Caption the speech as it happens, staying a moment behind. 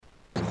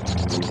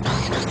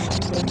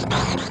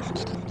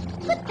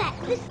But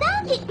that's the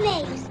sound it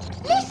makes.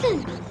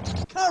 Listen.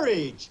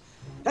 Courage!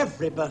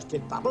 Every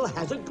bursted bubble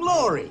has a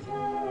glory.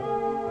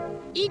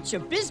 Each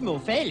abysmal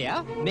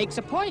failure makes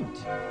a point.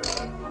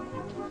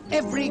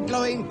 Every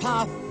glowing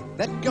path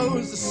that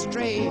goes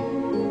astray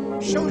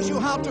shows you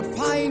how to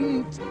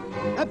find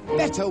a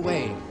better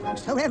way.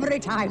 So every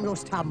time you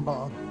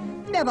stumble,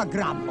 never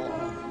grumble.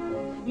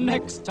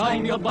 Next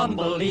time you'll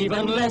bumble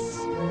even less.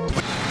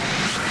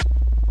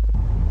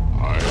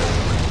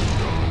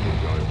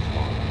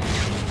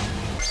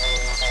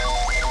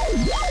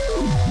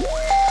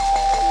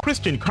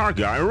 Christian Car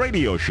Guy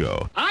Radio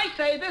Show. I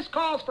say this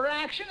calls for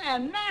action,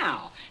 and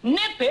now,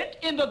 nip it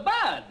in the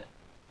bud.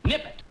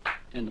 Nip it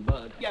in the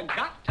bud. You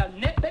got to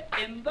nip it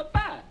in the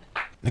bud.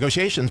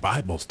 Negotiations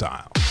Bible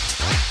style.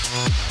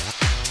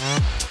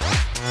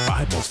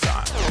 Bible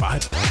style.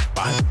 Bible.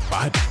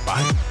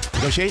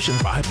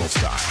 Negotiations Bible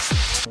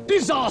style.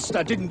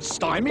 Disaster didn't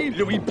stymie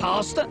Louis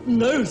Pasteur.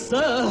 No,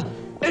 sir.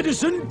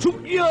 Edison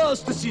took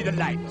years to see the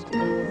light.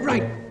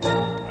 Right.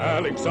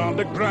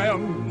 Alexander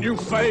Graham knew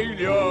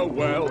failure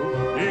well.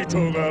 He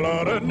took a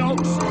lot of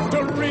notes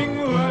to ring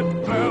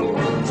that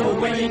bell. So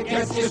when it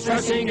gets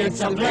distressing,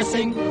 it's a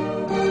blessing.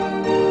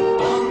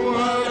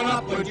 Onward and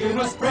upward you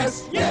must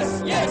press.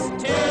 Yes, yes,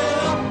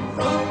 till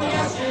from the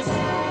ashes,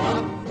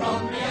 up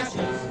from the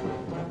ashes.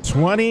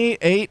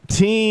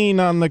 2018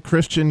 on the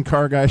Christian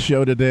Car Guy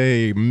Show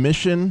today.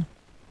 Mission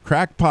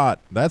Crackpot.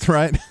 That's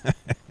right.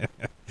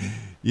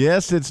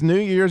 Yes, it's New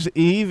Year's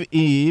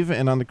Eve,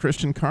 and on the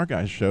Christian Car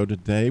Guy Show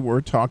today,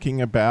 we're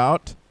talking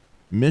about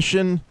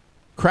Mission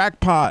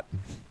Crackpot.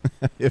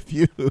 If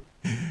you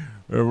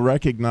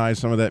recognize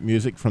some of that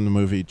music from the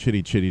movie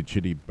Chitty Chitty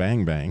Chitty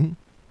Bang Bang,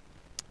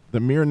 the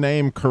mere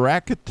name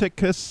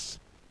Caractacus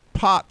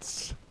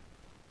Potts.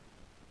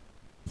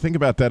 Think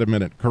about that a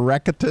minute.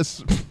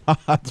 Caractacus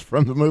Potts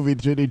from the movie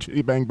Chitty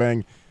Chitty Bang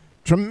Bang,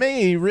 to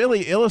me,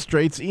 really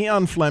illustrates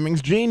Ian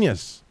Fleming's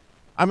genius.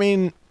 I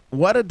mean,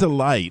 what a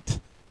delight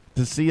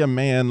to see a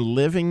man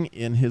living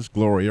in his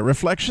glory, a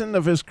reflection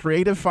of his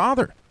creative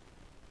father.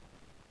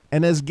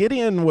 And as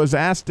Gideon was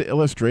asked to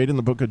illustrate in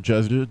the book of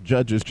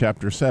Judges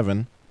chapter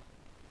 7,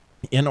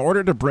 in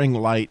order to bring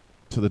light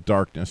to the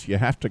darkness, you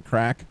have to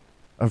crack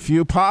a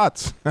few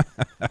pots.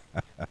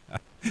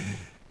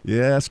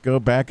 Yes, go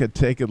back and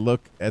take a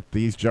look at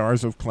these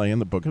jars of clay in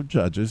the book of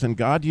Judges, and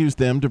God used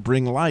them to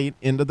bring light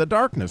into the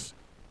darkness.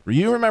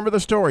 You remember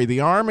the story. The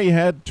army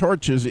had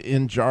torches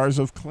in jars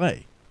of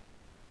clay.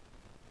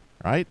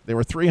 Right? There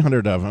were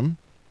 300 of them.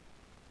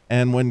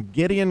 And when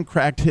Gideon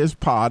cracked his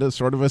pot as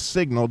sort of a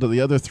signal to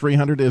the other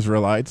 300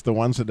 Israelites, the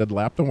ones that had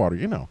lapped the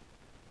water,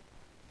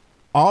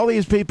 all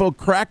these people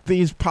cracked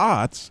these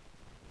pots,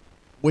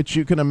 which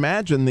you can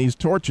imagine these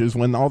torches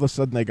when all of a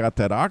sudden they got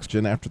that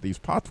oxygen after these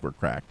pots were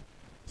cracked.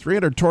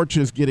 300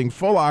 torches getting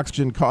full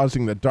oxygen,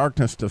 causing the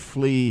darkness to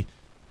flee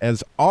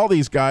as all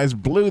these guys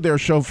blew their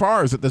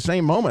shofars at the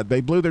same moment.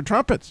 They blew their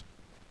trumpets.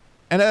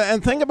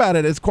 And think about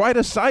it, it's quite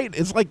a sight.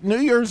 It's like New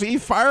Year's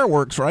Eve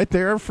fireworks right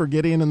there for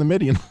Gideon and the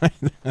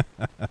Midianites.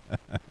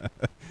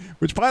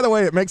 Which, by the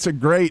way, it makes a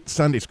great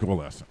Sunday school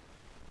lesson.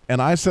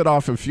 And I set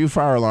off a few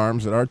fire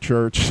alarms at our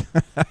church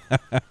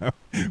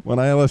when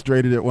I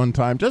illustrated it one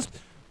time. Just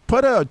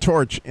put a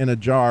torch in a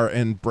jar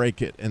and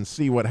break it and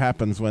see what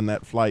happens when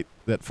that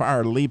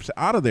fire leaps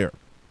out of there.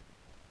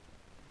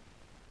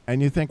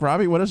 And you think,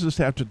 Robbie, what does this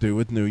have to do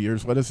with New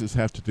Year's? What does this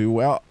have to do?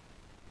 Well,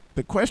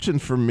 the question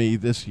for me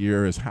this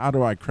year is, how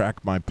do I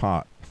crack my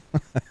pot?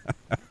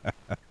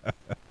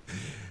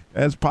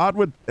 As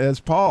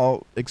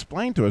Paul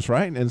explained to us,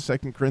 right, in 2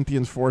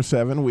 Corinthians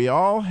 4:7, we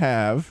all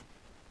have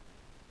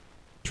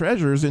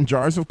treasures in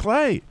jars of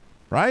clay,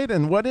 right?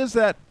 And what is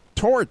that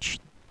torch?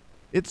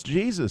 It's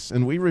Jesus,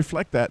 and we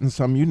reflect that in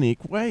some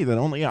unique way that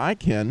only I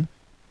can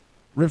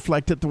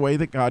reflect it the way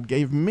that God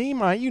gave me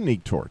my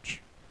unique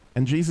torch.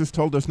 And Jesus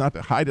told us not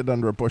to hide it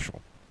under a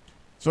bushel.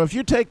 So if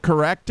you take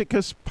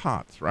Caractacus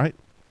Potts, right?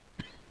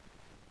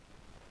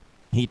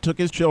 He took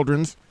his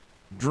children's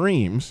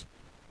dreams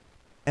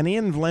and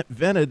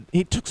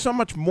he took so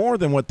much more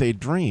than what they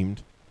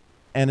dreamed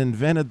and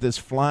invented this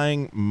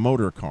flying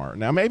motor car.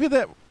 Now, maybe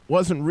that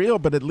wasn't real,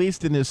 but at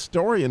least in his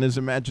story and his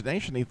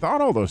imagination, he thought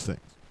all those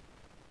things.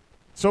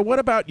 So what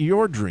about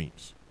your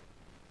dreams?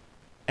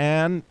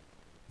 And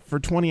for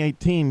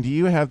 2018, do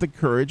you have the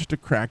courage to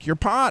crack your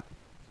pot?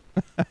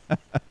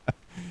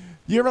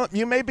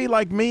 You may be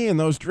like me, and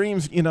those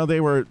dreams, they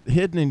were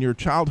hidden in your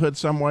childhood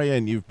some way,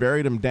 and you've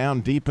buried them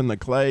down deep in the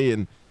clay,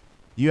 and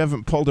you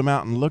haven't pulled them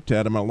out and looked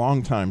at them in a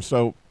long time.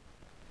 So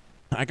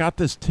I got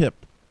this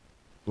tip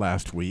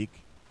last week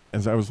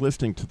as I was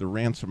listening to the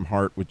Ransom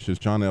Heart, which is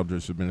John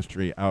Eldredge's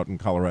ministry out in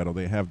Colorado.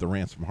 They have the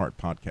Ransom Heart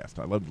podcast.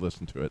 I love to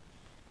listen to it.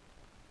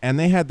 And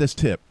they had this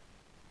tip.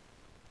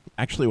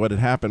 Actually, what had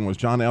happened was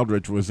John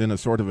Eldredge was in a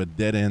sort of a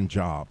dead-end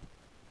job.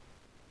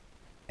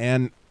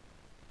 And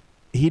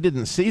he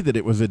didn't see that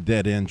it was a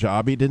dead-end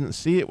job. He didn't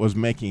see it was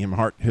making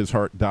his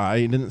heart die.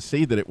 He didn't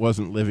see that it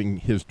wasn't living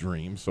his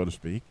dream, so to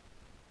speak.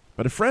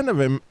 But a friend of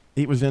him,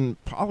 he was in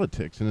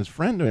politics, and his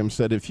friend to him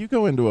said, if you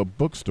go into a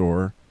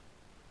bookstore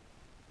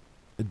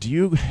do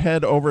you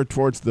head over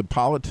towards the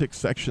politics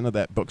section of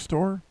that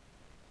bookstore?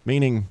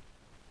 Meaning,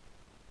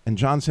 and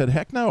John said,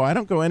 heck no, I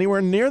don't go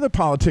anywhere near the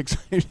politics.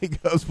 He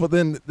goes, well,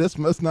 then this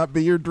must not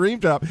be your dream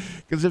job.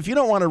 Because if you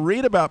don't want to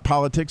read about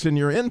politics and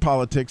you're in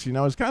politics, you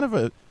know, it's kind of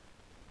a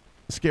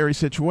scary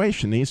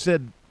situation. He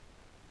said,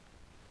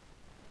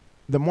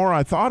 the more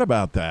I thought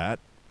about that,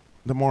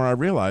 the more I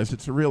realized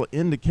it's a real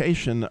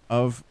indication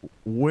of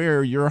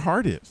where your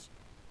heart is.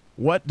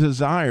 What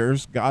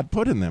desires God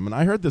put in them. And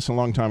I heard this a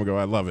long time ago.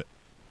 I love it.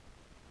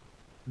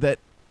 That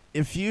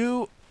if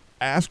you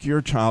ask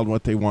your child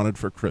what they wanted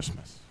for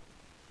Christmas,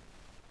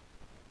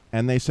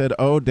 and they said,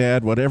 oh,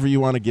 Dad, whatever you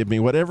want to give me,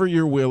 whatever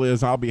your will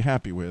is, I'll be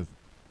happy with.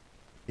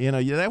 You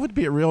know, that would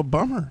be a real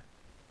bummer.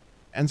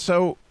 And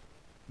so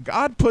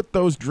God put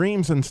those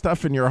dreams and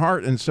stuff in your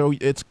heart. And so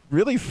it's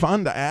really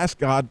fun to ask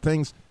God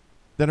things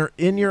that are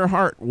in your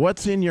heart.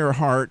 What's in your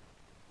heart?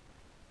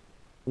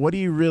 What do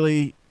you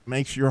really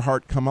makes your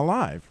heart come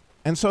alive?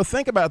 And so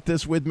think about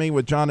this with me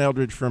with John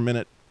Eldredge for a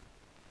minute.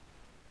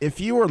 If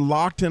you were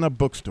locked in a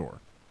bookstore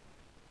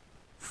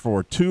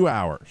for 2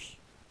 hours,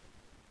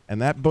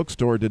 and that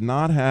bookstore did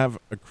not have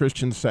a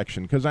Christian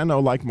section, because I know,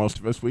 like most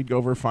of us, we'd go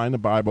over, find the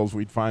Bibles,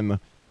 we'd find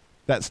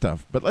that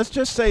stuff. But let's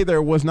just say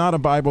there was not a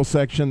Bible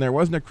section, there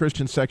wasn't a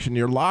Christian section,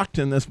 you're locked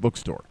in this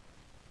bookstore.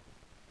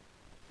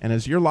 And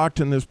as you're locked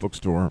in this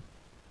bookstore,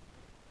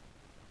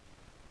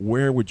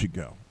 where would you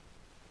go?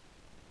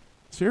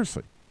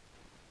 Seriously.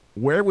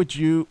 Where would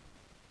you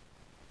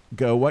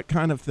go? What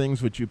kind of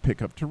things would you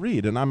pick up to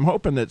read? And I'm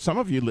hoping that some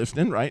of you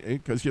listening, right,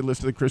 because you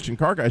listen to the Christian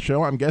Car Guy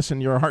Show, I'm guessing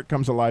your heart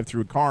comes alive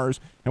through cars.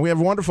 And we have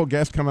a wonderful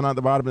guest coming on at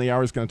the bottom of the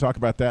hour who's going to talk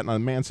about that. And the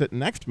man sitting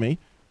next to me,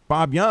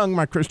 Bob Young,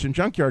 my Christian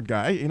junkyard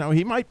guy, you know,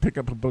 he might pick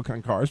up a book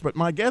on cars, but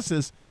my guess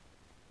is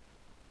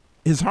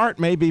his heart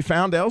may be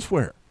found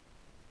elsewhere.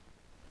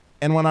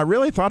 And when I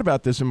really thought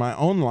about this in my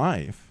own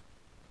life,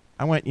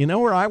 I went, you know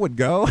where I would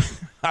go?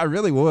 I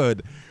really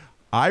would.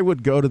 I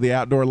would go to the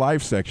outdoor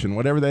life section,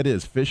 whatever that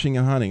is, fishing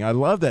and hunting. I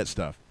love that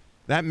stuff.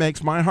 That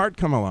makes my heart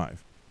come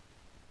alive.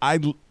 I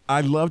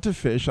love to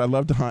fish. I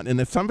love to hunt. And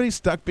if somebody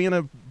stuck me in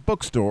a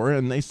bookstore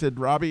and they said,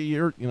 Robbie,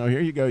 here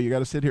you go. You got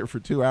to sit here for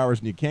 2 hours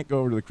and you can't go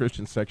over to the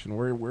Christian section.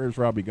 Where's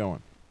Robbie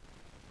going?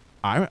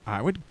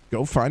 I would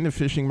go find a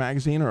fishing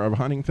magazine or a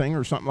hunting thing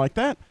or something like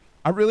that.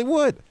 I really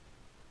would.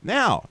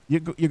 Now, you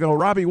go,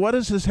 Robbie, what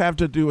does this have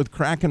to do with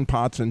cracking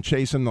pots and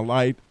chasing the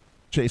light,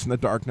 chasing the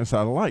darkness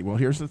out of the light? Well,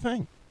 here's the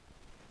thing.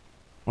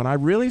 When I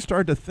really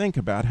started to think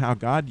about how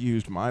God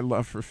used my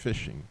love for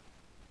fishing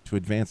to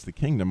advance the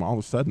kingdom, all of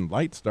a sudden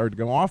lights started to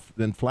go off,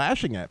 then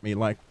flashing at me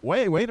like,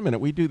 wait a minute,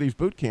 we do these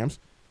boot camps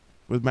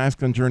with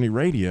Masculine Journey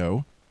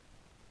Radio,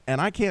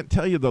 and I can't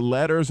tell you the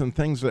letters and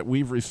things that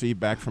we've received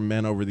back from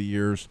men over the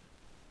years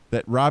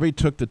that Robbie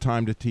took the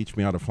time to teach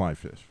me how to fly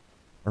fish.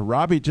 Or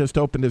Robbie just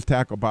opened his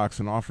tackle box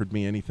and offered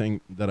me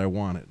anything that I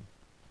wanted.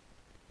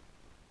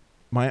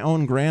 My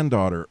own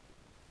granddaughter,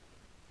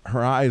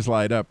 her eyes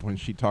light up when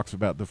she talks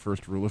about the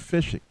first rule of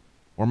fishing.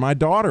 Or my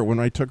daughter, when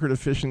I took her to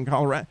fish in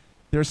Colorado.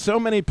 There's so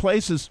many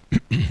places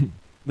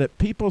that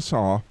people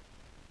saw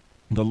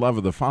the love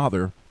of the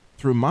Father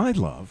through my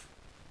love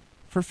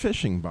for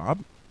fishing,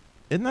 Bob.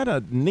 Isn't that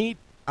a neat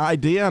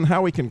idea on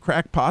how we can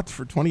crack pots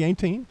for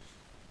 2018?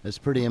 It's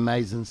pretty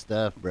amazing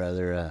stuff,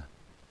 brother.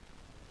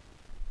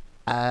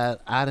 I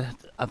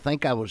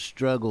think I would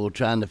struggle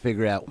trying to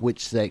figure out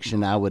which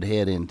section I would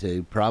head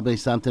into. Probably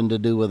something to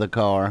do with a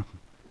car.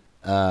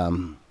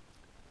 But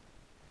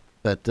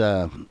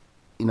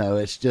you know,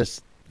 it's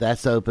just,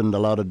 that's opened a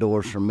lot of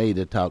doors for me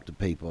to talk to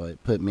people.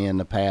 It put me in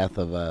the path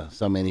of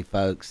so many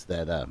folks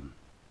that,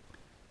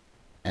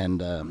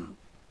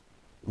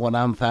 what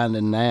I'm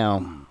finding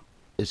now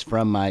is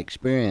from my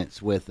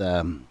experience with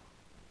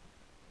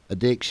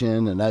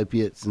addiction and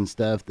opiates and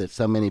stuff, that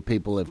so many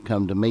people have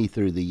come to me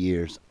through the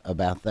years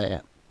about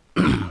that.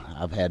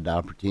 I've had the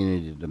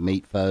opportunity to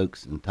meet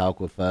folks and talk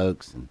with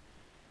folks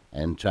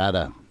and try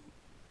to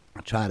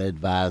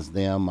advise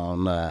them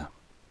on,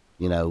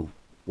 you know,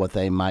 what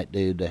they might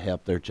do to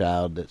help their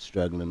child that's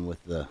struggling with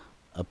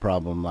a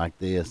problem like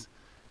this.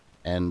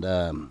 And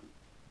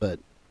but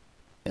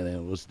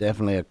it was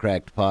definitely a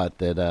cracked pot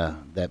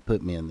that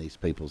put me in these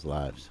people's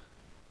lives.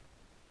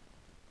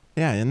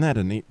 Yeah, isn't that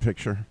a neat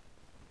picture?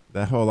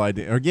 That whole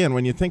idea. Again,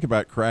 when you think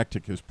about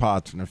Caractacus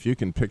pots, and if you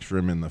can picture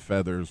him in the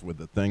feathers with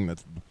the thing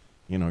that's,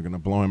 you know, going to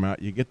blow him out,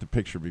 you get the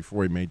picture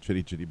before he made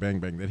Chitty Chitty Bang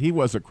Bang, that he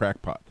was a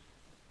crackpot.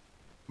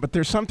 But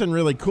there's something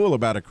really cool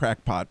about a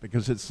crackpot,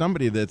 because it's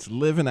somebody that's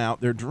living out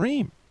their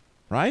dream,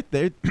 right?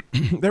 They're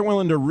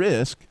willing to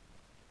risk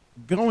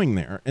going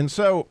there. And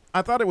so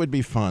I thought it would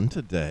be fun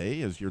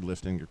today, as you're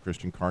listening to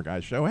Christian Car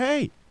Guy Show,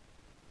 hey,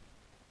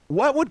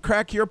 what would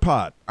crack your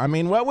pot? I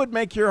mean, what would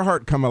make your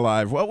heart come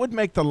alive? What would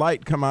make the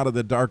light come out of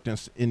the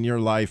darkness in your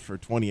life for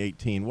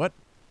 2018? What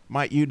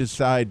might you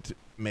decide?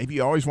 Maybe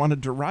you always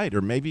wanted to write,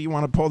 or maybe you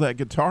want to pull that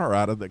guitar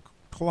out of the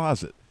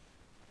closet.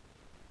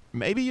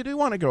 Maybe you do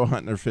want to go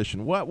hunting or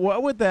fishing. What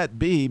would that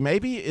be?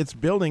 Maybe it's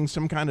building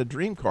some kind of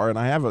dream car. And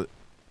I have a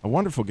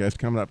wonderful guest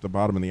coming up at the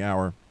bottom of the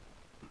hour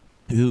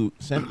who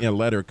sent me a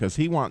letter because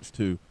he wants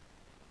to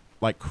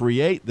like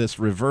create this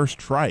reverse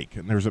trike.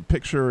 And there's a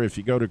picture. If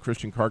you go to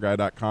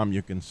ChristianCarGuy.com,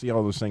 you can see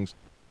all those things.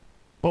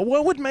 But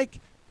what would make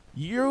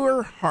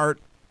your heart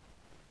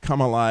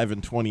come alive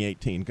in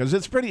 2018? Because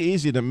it's pretty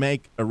easy to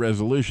make a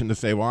resolution to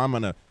say, well, I'm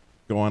going to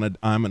go on,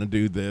 I'm going to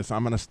do this,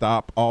 I'm going to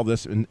stop all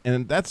this. And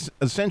that's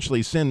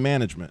essentially sin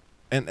management.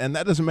 And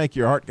that doesn't make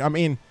your heart. I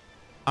mean,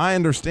 I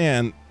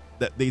understand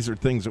that these are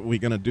things that we're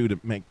going to do to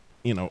make,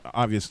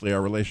 obviously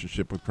our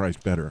relationship with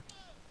Christ better.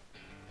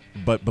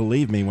 But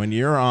believe me, when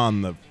you're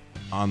on the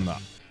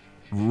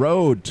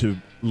road to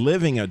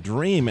living a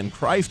dream and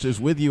Christ is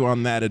with you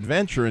on that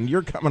adventure and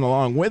you're coming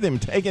along with him,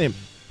 taking him,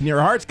 and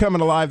your heart's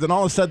coming alive, then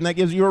all of a sudden that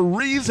gives you a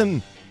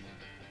reason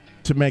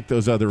to make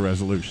those other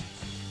resolutions.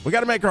 We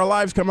got to make our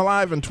lives come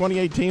alive in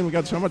 2018. We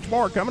got so much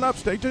more coming up.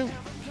 Stay tuned.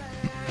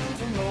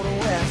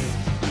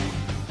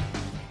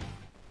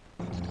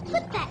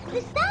 But that's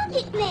the sound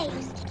it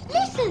makes.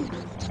 Listen.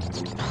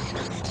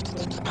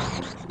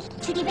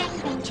 Chitty bang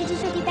bang, chitty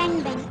chitty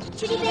bang bang,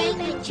 chitty bang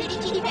bang, chitty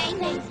chitty bang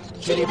bang,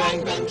 chitty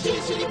bang bang, chitty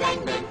chitty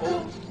bang bang.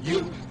 Oh,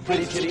 you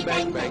pretty chitty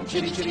bang bang,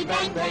 chitty chitty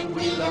bang bang.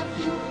 We love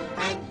you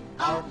and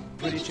our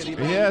pretty chitty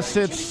bang. Yes,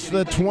 it's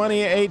the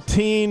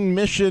 2018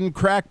 Mission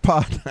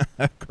Crackpot,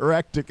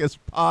 Correcticus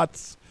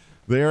Potts.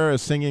 There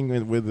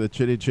singing with the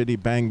chitty chitty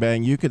bang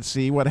bang. You could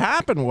see what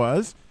happened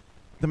was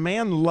the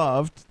man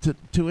loved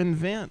to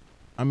invent.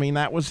 I mean,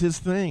 that was his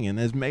thing, and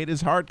has made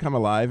his heart come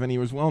alive, and he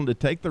was willing to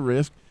take the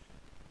risk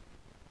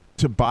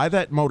to buy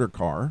that motor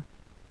car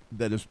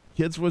that his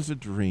kids was a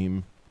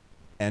dream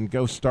and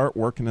go start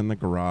working in the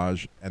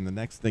garage, and the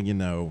next thing you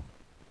know,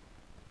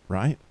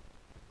 right?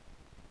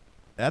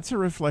 That's a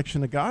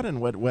reflection of God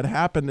and what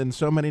happened in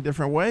so many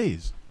different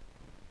ways.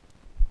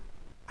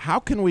 How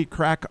can we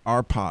crack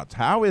our pots?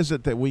 How is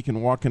it that we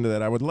can walk into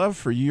that? I would love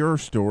for your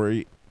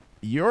story,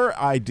 your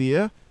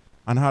idea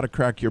on how to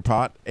crack your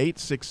pot.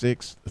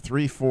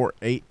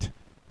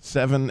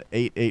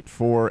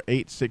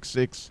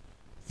 866-348-7884,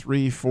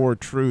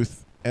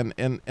 866-34-TRUTH.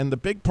 And the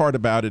big part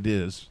about it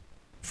is,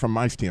 from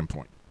my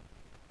standpoint,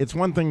 it's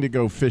one thing to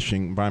go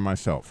fishing by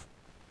myself.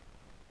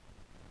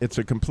 It's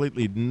a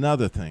completely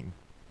another thing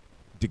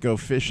to go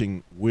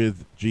fishing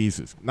with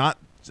Jesus. Not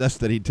just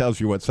that he tells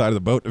you what side of the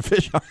boat to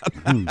fish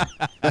on.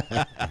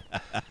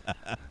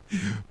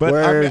 But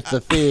where's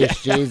the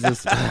fish,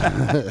 Jesus?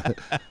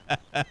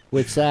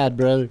 Which side,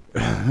 brother?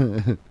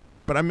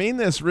 But I mean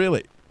this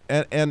really.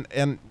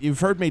 And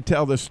you've heard me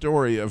tell this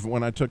story of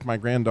when I took my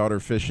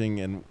granddaughter fishing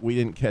and we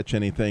didn't catch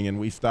anything and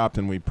we stopped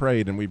and we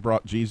prayed and we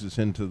brought Jesus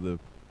into the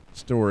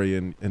story,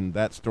 and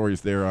that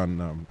story's there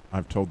on,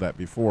 I've told that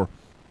before,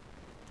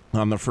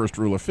 on the first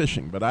rule of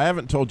fishing. But I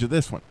haven't told you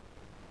this one,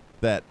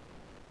 that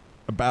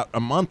about a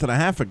month and a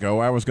half ago,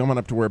 I was going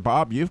up to where,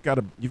 Bob, you've got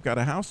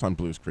a house on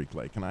Blues Creek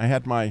Lake, and I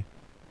had my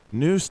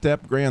new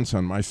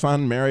step-grandson. My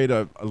son married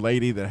a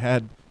lady that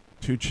had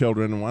 2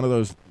 children, one of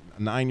those,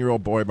 a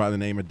 9-year-old boy by the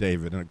name of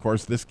David. And, of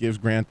course, this gives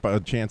Grandpa a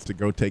chance to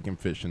go take him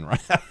fishing, right?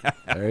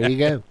 There you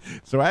go.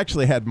 So I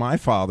actually had my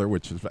father,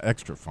 which is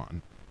extra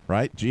fun,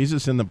 right?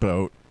 Jesus in the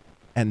boat,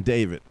 and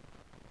David.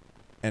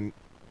 And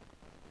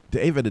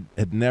David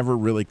had never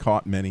really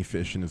caught many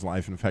fish in his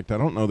life. In fact, I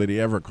don't know that he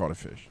ever caught a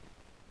fish.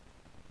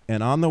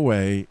 And on the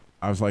way,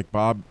 I was like,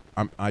 Bob,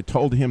 I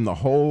told him the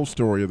whole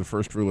story of the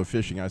first rule of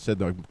fishing. I said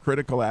the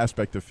critical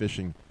aspect of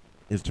fishing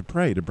is to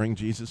pray, to bring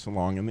Jesus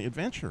along in the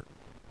adventure.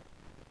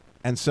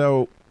 And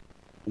so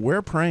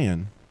we're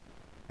praying.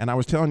 And I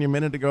was telling you a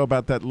minute ago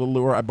about that little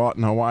lure I bought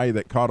in Hawaii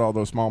that caught all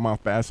those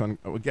smallmouth bass.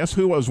 Guess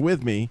who was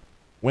with me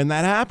when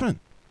that happened?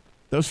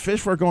 Those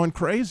fish were going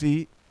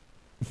crazy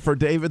for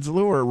David's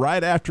lure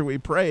right after we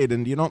prayed.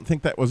 And you don't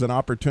think that was an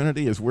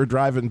opportunity as we're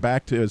driving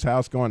back to his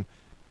house going,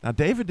 now,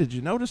 David, did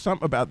you notice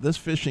something about this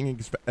fishing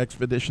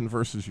expedition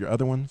versus your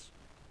other ones?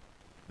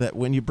 That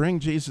when you bring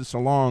Jesus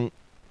along,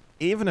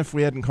 even if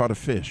we hadn't caught a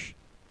fish,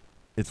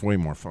 it's way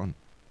more fun.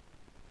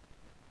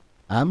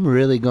 I'm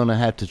really going to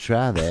have to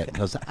try that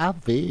because I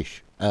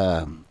fish.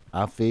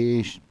 I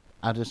fish.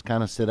 I just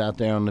kind of sit out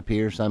there on the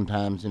pier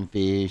sometimes and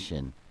fish,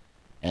 and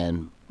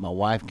my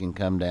wife can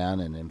come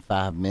down, and in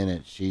 5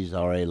 minutes she's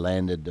already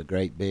landed the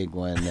great big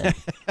one.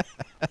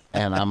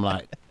 And I'm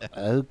like,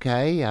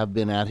 okay, I've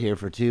been out here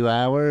for 2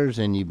 hours,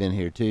 and you've been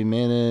here 2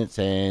 minutes,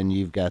 and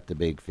you've got the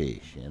big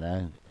fish.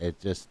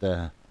 It's just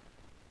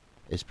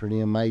it's pretty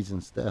amazing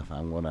stuff.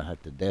 I'm going to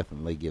have to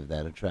definitely give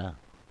that a try.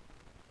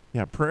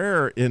 Yeah,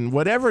 prayer in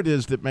whatever it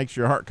is that makes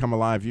your heart come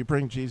alive. You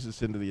bring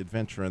Jesus into the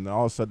adventure, and then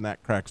all of a sudden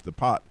that cracks the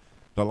pot.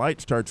 The light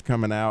starts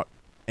coming out,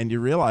 and you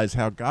realize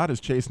how God is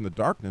chasing the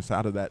darkness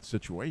out of that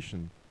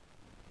situation.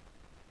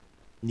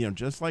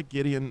 Just like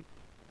Gideon,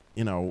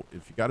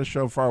 if you got a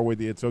shofar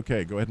with you, it's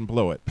okay. Go ahead and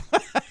blow it.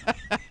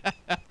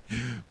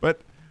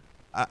 But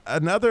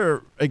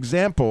another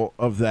example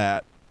of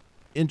that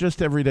in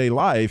just everyday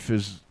life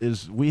is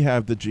we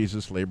have the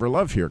Jesus Labor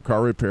Love here,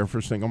 car repair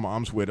for single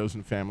moms, widows,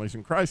 and families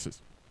in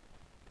crisis.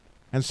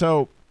 And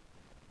so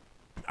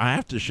I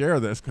have to share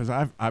this because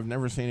I've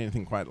never seen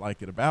anything quite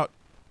like it. About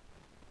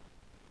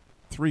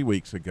 3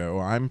 weeks ago,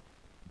 I'm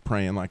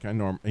praying like I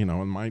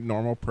in my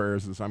normal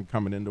prayers as I'm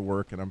coming into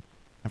work, and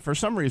for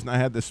some reason I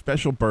had this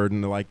special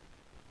burden to like,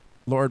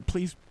 Lord,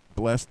 please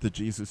bless the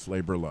Jesus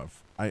Labor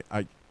Love.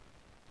 I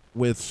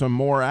with some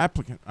more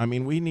applicants. I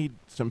mean, we need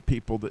some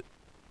people that,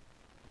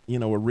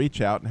 will reach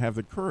out and have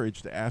the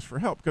courage to ask for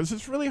help, because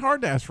it's really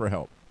hard to ask for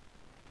help.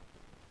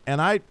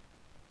 And I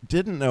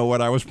didn't know what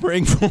I was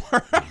praying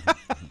for.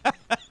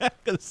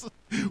 Because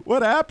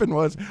what happened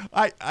was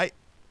I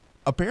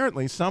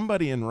apparently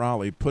somebody in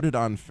Raleigh put it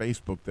on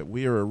Facebook that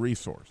we are a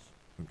resource,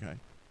 okay?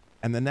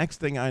 And the next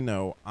thing I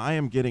know, I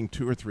am getting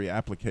 2 or 3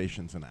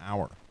 applications an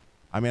hour.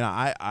 I mean,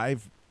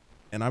 I've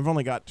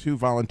only got 2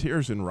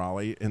 volunteers in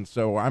Raleigh, and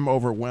so I'm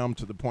overwhelmed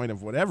to the point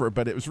of whatever.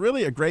 But it was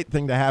really a great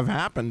thing to have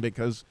happen,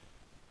 because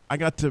I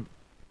got to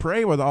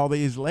pray with all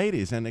these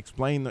ladies and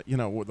explain that,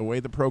 the way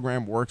the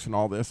program works and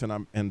all this.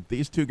 And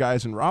these 2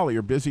 guys in Raleigh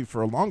are busy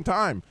for a long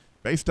time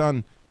based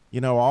on,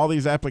 all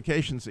these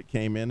applications that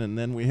came in. And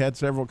then we had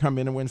several come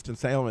in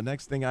Winston-Salem. And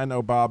next thing I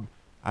know, Bob,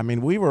 I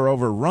mean, we were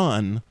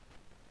overrun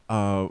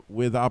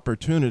with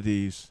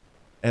opportunities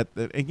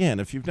again,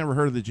 if you've never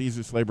heard of the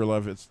Jesus Labor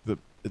Love, it's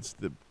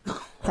the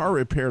car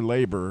repair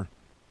labor.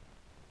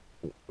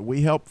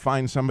 We help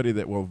find somebody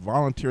that will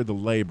volunteer the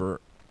labor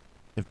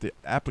if the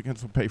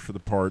applicants will pay for the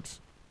parts.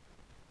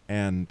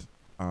 And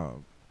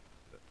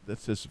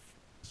this is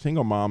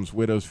single moms,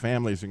 widows,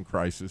 families in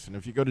crisis. And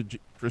if you go to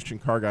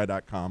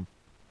ChristianCarGuy.com,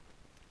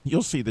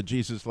 you'll see the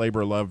Jesus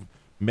Labor Love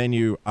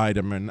menu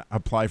item and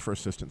apply for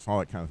assistance, all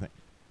that kind of thing.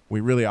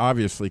 We really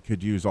obviously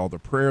could use all the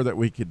prayer that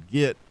we could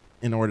get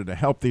in order to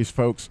help these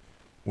folks.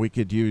 We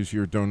could use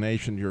your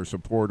donation, your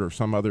support, or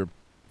some other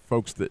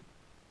folks that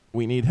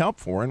we need help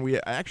for. And we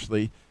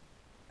actually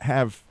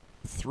have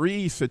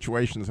 3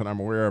 situations that I'm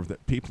aware of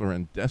that people are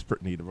in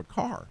desperate need of a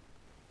car.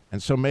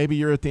 And so maybe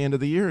you're at the end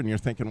of the year and you're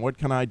thinking, what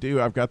can I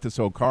do? I've got this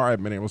old car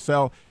I've been able to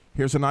sell.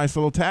 Here's a nice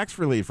little tax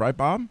relief, right,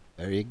 Bob?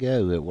 There you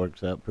go. It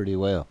works out pretty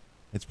well.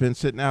 It's been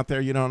sitting out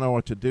there. You don't know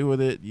what to do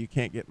with it. You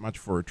can't get much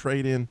for a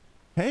trade-in.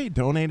 Hey,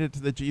 donate it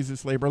to the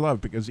Jesus Labor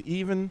Love, because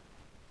even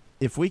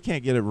if we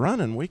can't get it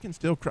running, we can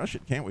still crush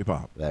it, can't we,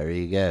 Bob? There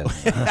you go.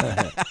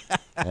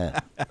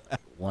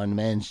 One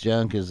man's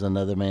junk is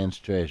another man's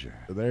treasure.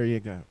 There you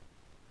go.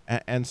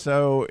 And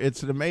so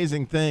it's an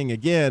amazing thing.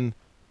 Again,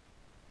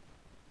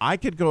 I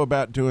could go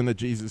about doing the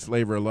Jesus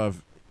Labor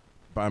Love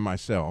by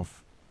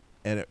myself,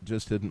 and it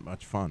just isn't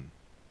much fun.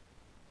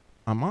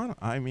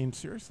 I mean,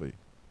 seriously.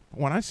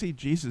 When I see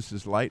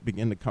Jesus' light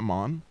begin to come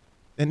on,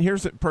 and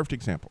here's a perfect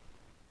example.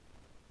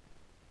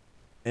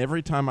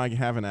 Every time I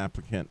have an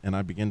applicant and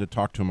I begin to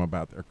talk to them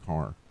about their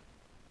car,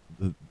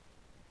 the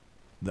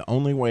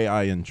only way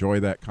I enjoy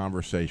that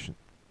conversation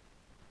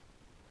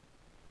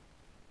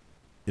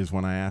is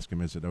when I ask them,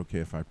 is it okay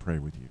if I pray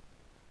with you?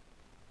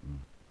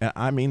 And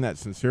I mean that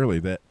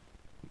sincerely.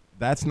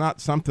 That's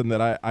not something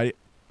that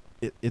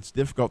it's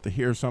difficult to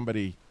hear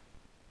somebody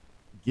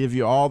give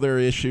you all their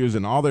issues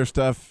and all their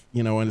stuff,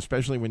 and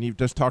especially when you've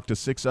just talked to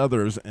 6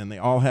 others and they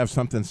all have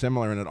something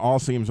similar and it all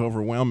seems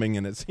overwhelming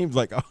and it seems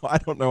like, oh, I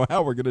don't know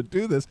how we're going to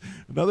do this.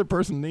 Another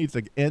person needs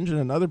an engine,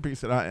 another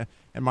piece and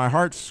my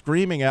heart's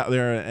screaming out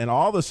there, and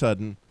all of a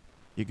sudden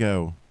you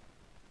go,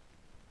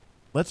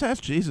 let's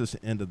ask Jesus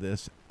into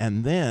this,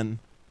 and then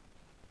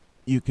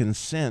you can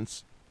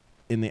sense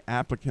in the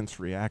applicant's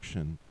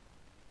reaction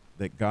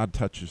that God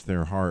touches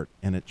their heart,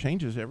 and it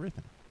changes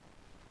everything.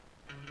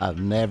 I've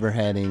never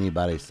had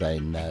anybody say,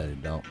 no,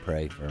 don't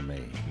pray for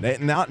me.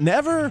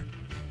 Never?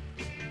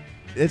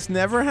 It's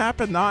never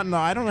happened. No,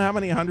 I don't know how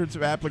many hundreds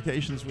of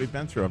applications we've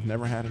been through. I've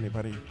never had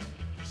anybody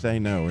say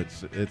no.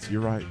 It's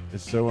you're right.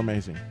 It's so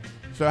amazing.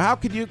 So how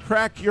could you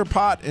crack your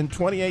pot in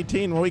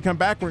 2018? When we come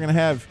back, we're going to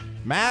have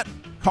Matt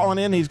calling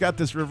in. He's got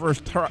this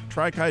reverse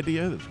trike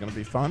idea that's going to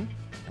be fun.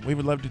 And we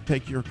would love to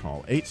take your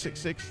call.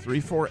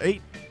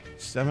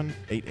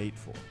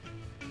 866-348-7884.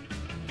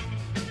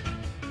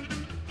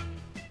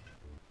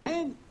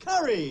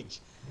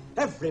 Courage!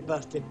 Every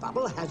bursted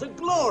bubble has a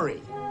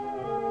glory.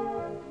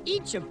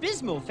 Each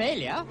abysmal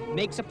failure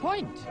makes a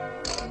point.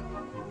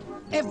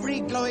 Every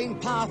glowing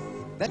path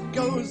that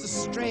goes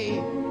astray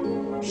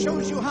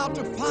shows you how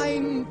to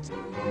find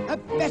a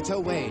better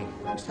way.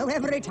 So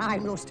every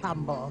time you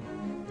stumble,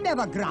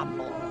 never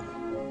grumble.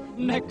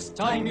 Next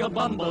time you'll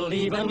bumble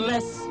even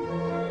less.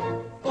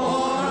 For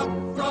up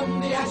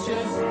from the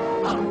ashes,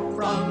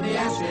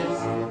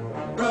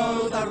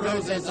 grow the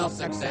roses of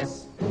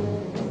success.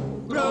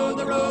 Grow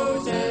the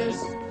roses,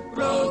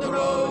 grow the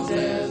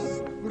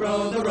roses,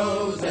 grow the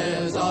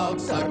roses of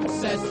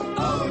success.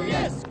 Oh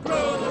yes,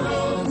 grow the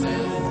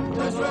roses,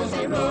 those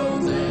rosy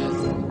roses.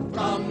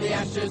 From the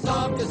ashes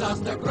of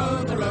disaster,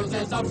 grow the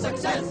roses of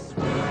success.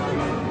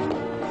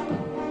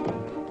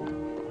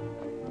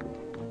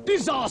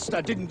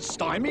 Disaster didn't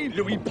stymie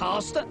Louis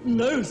Pasteur.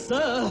 No,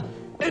 sir.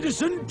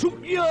 Edison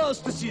took years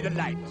to see the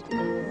light.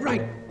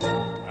 Right.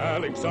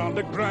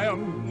 Alexander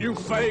Graham knew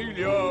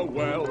failure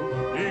well.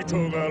 He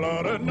took a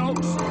lot of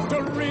notes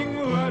to ring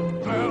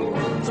that bell.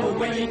 So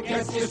when it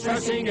gets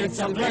distressing, it's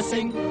a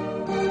blessing.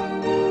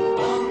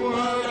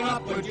 Onward and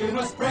upward you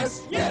must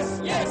press.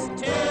 Yes, yes,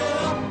 till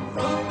up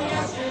from the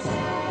ashes,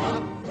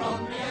 up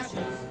from the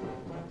ashes.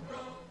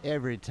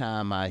 Every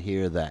time I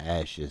hear the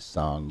Ashes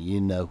song,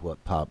 you know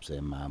what pops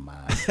in my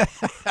mind.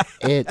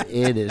 It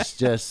is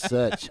just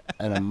such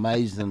an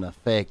amazing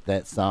effect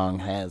that song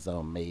has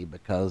on me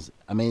because,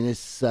 I mean, it's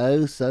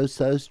so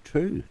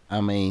true.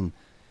 I mean,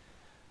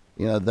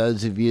 you know,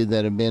 those of you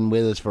that have been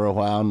with us for a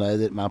while know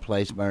that my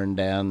place burned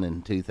down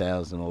in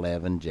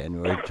 2011,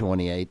 January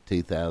 28,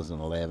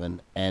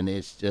 2011, and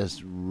it's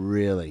just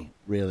really,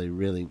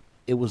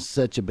 it was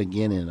such a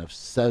beginning of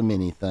so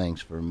many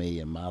things for me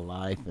in my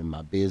life and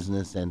my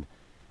business and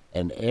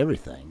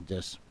everything,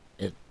 just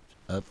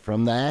up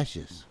from the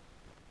ashes.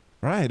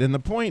 Right, and the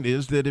point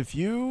is that if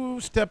you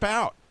step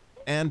out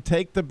and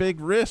take the big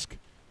risk,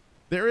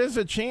 there is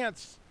a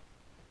chance,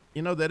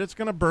 you know, that it's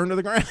going to burn to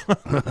the ground.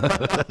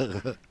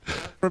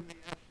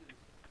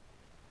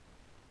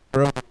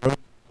 From the ashes.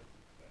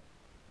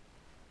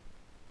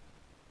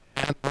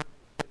 And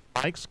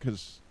mics,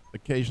 because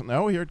occasionally,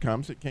 oh, here it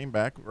comes. It came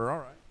back. We're all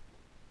right.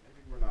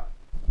 Maybe we're not.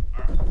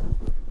 All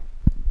right.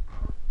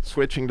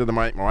 Switching to the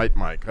white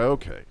mic.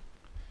 Okay.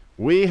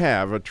 We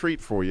have a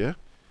treat for you.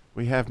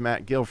 We have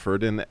Matt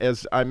Guilford, and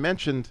as I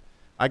mentioned,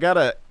 I got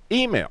an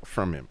email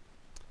from him,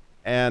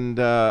 and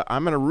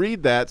I'm going to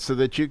read that so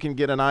that you can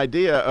get an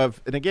idea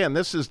of, and again,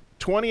 this is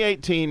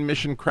 2018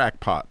 Mission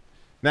Crackpot.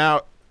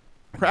 Now,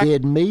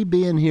 did me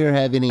being here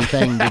have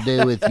anything to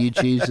do with you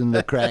choosing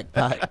the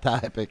crackpot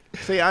topic?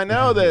 See, I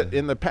know that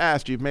in the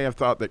past you may have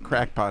thought that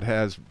crackpot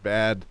has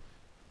bad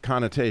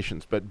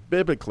connotations, but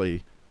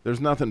biblically, there's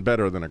nothing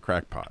better than a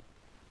crackpot.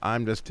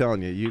 I'm just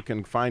telling you, you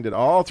can find it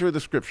all through the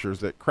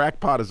scriptures that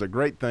crackpot is a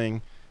great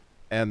thing,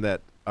 and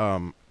that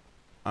I'm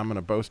going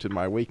to boast in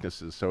my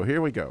weaknesses. So here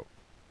we go.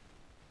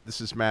 This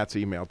is Matt's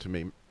email to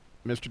me.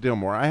 Mr.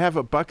 Dillmore, I have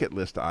a bucket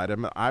list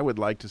item I would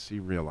like to see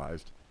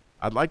realized.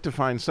 I'd like to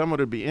find someone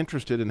who'd be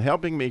interested in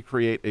helping me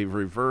create a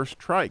reverse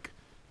trike.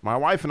 My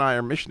wife and I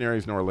are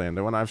missionaries in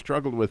Orlando, and I've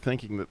struggled with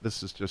thinking that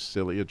this is just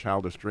silly, a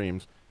childish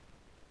dreams.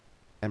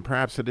 And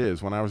perhaps it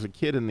is. When I was a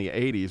kid in the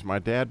 80s, my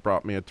dad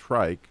brought me a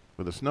trike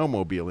with a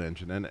snowmobile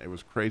engine, and it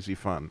was crazy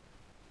fun.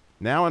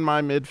 Now in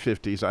my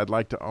mid-50s, I'd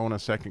like to own a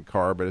second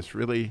car, but it's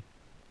really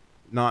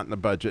not in the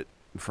budget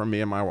for me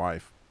and my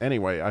wife.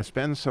 Anyway, I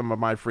spend some of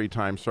my free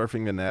time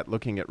surfing the net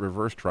looking at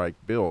reverse trike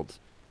builds.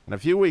 And a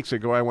few weeks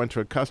ago, I went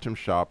to a custom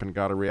shop and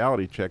got a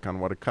reality check on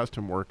what a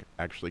custom work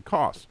actually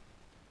costs.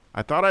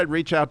 I thought I'd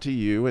reach out to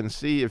you and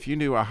see if you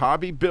knew a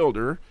hobby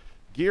builder,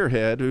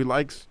 gearhead, who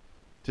likes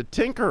to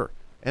tinker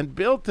and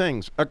build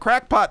things. A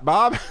crackpot,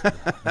 Bob.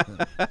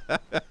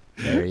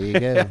 There you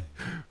go.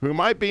 Who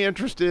might be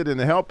interested in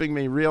helping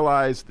me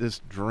realize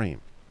this dream.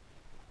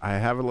 I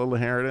have a little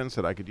inheritance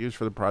that I could use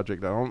for the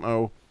project. I don't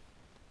know.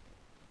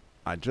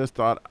 I just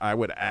thought I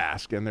would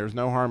ask, and there's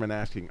no harm in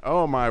asking.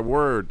 Oh, my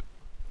word.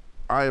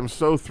 I am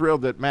so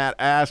thrilled that Matt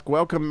asked.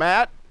 Welcome,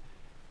 Matt.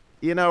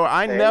 You know,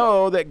 I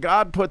know that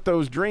God put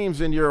those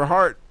dreams in your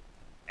heart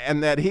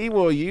and that he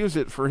will use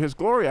it for his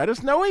glory. I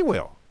just know he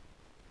will.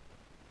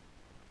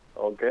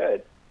 Oh,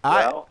 good.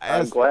 Well,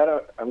 I'm glad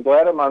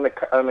I'm on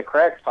the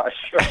Crackpot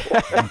show.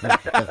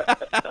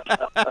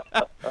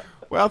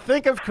 Well,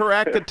 think of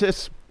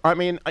Caractacus. I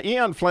mean,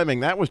 Ian Fleming.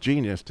 That was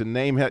genius to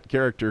name that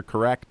character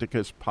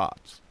Caractacus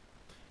Potts.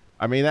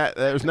 I mean,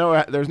 there's no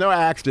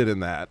accident in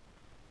that.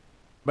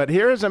 But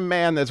here's a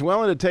man that's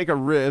willing to take a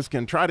risk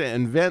and try to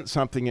invent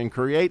something and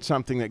create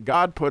something that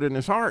God put in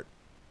his heart.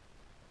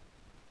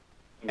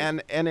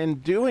 And in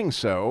doing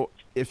so,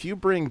 if you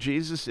bring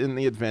Jesus in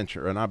the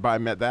adventure, and by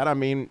that I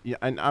mean,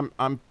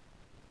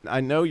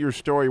 I know your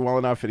story well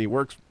enough, and he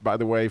works, by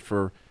the way,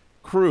 for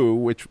Cru,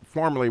 which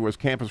formerly was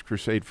Campus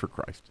Crusade for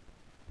Christ.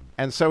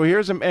 And so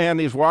here's a man,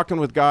 he's walking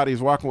with God,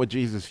 he's walking with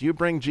Jesus. You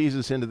bring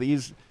Jesus into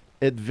these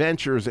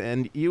adventures,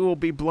 and you will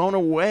be blown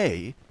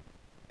away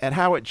at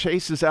how it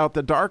chases out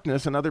the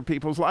darkness in other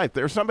people's life.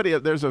 There's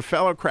a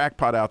fellow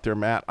crackpot out there,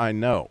 Matt, I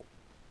know,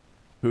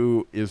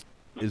 who is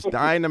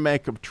dying to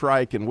make a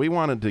trike, and we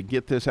wanted to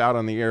get this out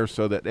on the air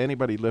so that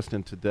anybody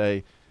listening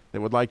today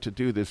that would like to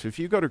do this, if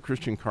you go to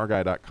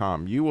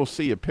ChristianCarGuy.com, you will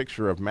see a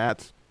picture of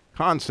Matt's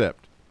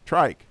concept,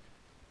 trike.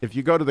 If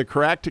you go to the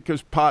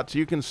Caractacus Pots,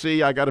 you can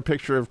see I got a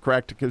picture of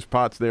Caractacus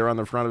Pots there on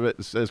the front of it.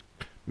 It says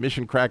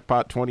Mission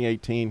Crackpot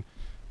 2018.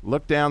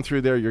 Look down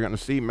through there. You're going to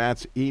see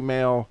Matt's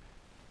email.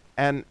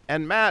 And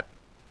Matt,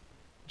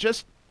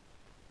 just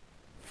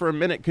for a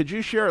minute, could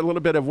you share a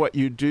little bit of what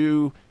you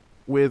do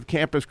with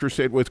Campus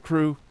Crusade with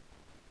Cru?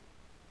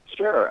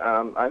 Sure.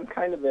 I'm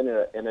kind of in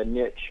a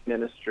niche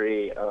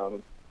ministry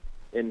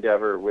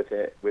endeavor with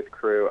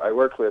Cru. I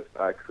work with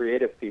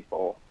creative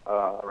people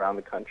around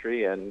the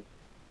country and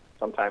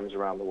sometimes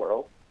around the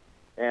world.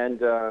 And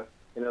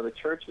the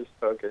church's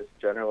focus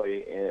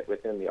generally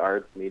within the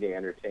arts, media,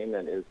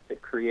 entertainment is to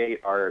create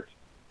art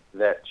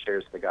that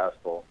shares the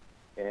gospel.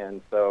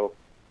 And so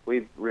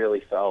we've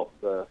really felt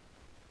the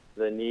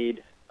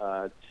need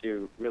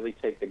to really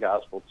take the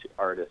gospel to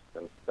artists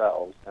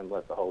themselves and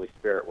let the Holy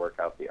Spirit work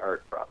out the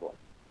art problem.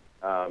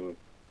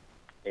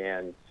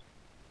 And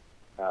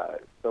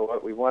So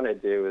what we want to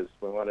do is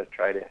we want to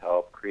try to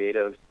help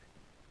creatives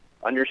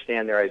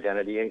understand their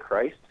identity in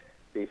Christ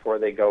before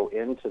they go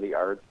into the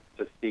arts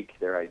to seek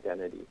their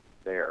identity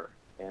there.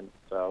 And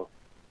so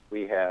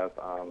we have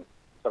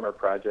summer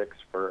projects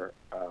for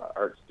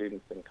art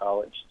students in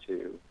college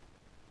to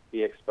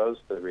be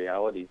exposed to the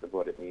realities of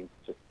what it means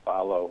to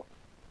follow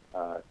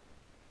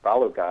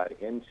God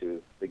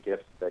into the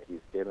gifts that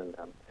he's given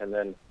them. And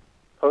then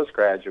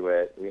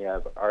postgraduate, we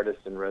have artist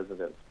in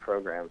residence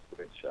programs,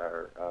 which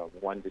are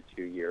 1 to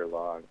 2 year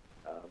long,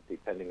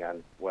 depending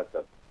on what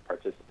the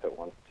participant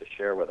wants to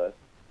share with us.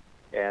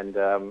 And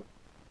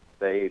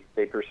they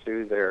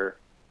pursue their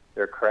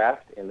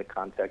craft in the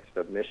context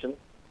of mission,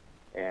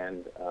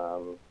 and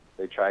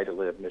they try to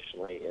live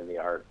missionally in the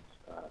arts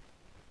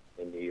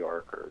in New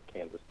York or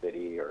Kansas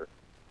City or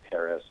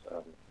Paris.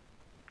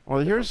 Well,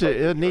 here's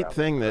a neat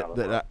thing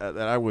that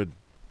I would,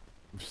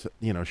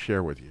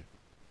 share with you.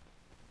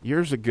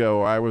 Years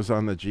ago, I was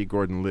on the G.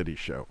 Gordon Liddy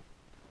show,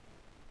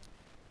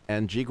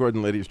 and G.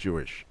 Gordon Liddy's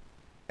Jewish,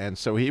 and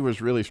so he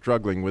was really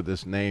struggling with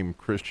this name,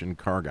 Christian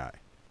Car Guy.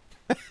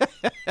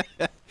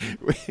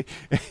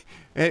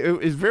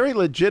 It was very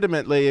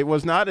legitimately, it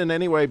was not in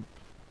any way,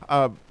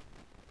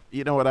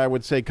 what I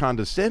would say,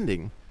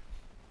 condescending.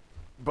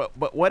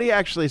 But what he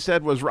actually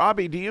said was,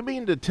 Robbie, do you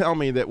mean to tell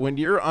me that when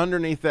you're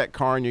underneath that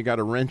car and you got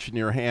a wrench in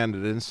your hand,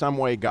 that in some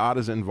way God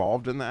is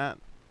involved in that?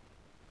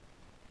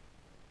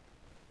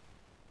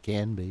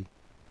 Can be.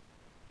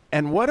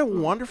 And what a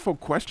wonderful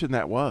question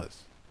that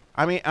was.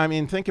 I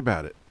mean, think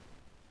about it.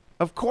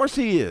 Of course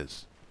he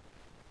is.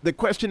 The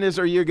question is,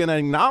 are you going to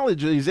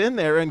acknowledge that he's in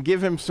there and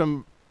give him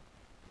some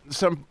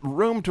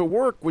room to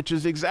work, which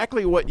is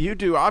exactly what you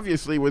do,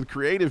 obviously, with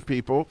creative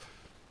people,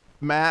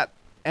 Matt.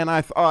 And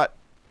I thought,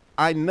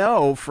 I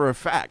know for a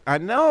fact, I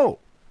know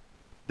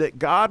that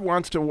God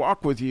wants to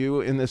walk with you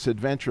in this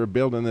adventure of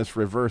building this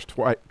reverse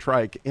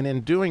trike. And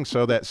in doing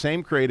so, that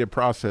same creative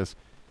process,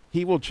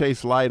 he will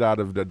chase light out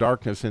of the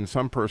darkness in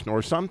some person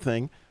or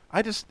something.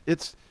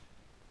 It's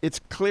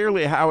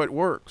clearly how it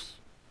works.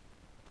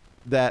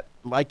 That,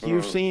 like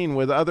you've seen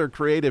with other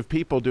creative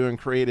people doing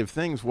creative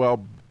things,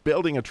 well,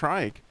 building a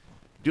trike,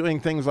 doing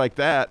things like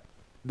that.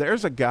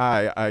 There's a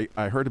guy,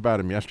 I heard about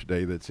him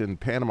yesterday, that's in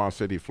Panama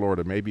City,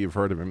 Florida. Maybe you've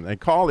heard of him. They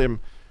call him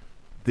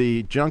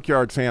the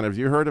Junkyard Santa. Have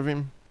you heard of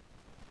him?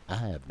 I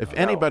have. If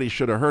anybody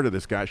should have heard of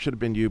this guy, it should have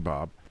been you,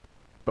 Bob.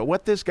 But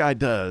what this guy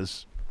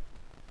does,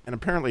 and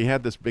apparently he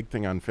had this big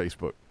thing on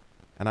Facebook,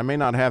 and I may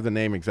not have the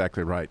name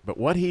exactly right, but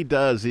what he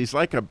does, he's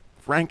like a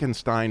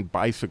Frankenstein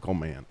bicycle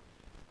man.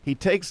 He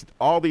takes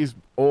all these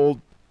old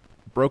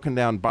broken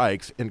down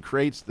bikes and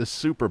creates this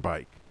super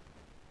bike.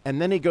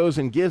 And then he goes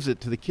and gives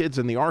it to the kids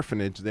in the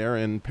orphanage there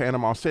in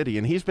Panama City.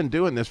 And he's been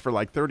doing this for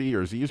like 30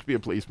 years. He used to be a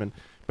policeman,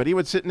 but he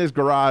would sit in his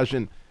garage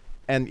and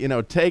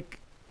take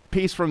a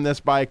piece from this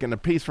bike and a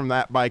piece from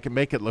that bike and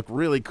make it look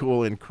really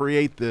cool and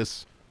create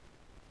this,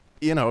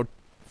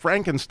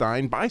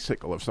 Frankenstein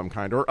bicycle of some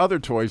kind or other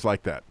toys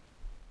like that.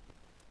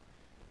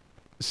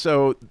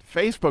 So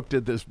Facebook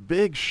did this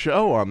big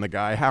show on the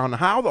guy,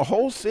 how the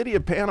whole city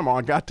of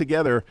Panama got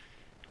together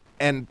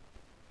and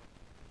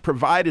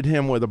provided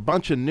him with a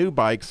bunch of new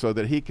bikes so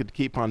that he could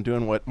keep on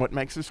doing what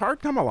makes his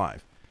heart come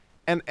alive.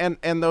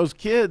 And those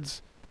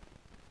kids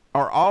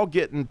are all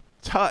getting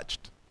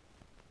touched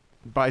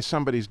by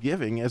somebody's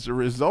giving as a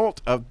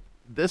result of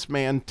this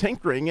man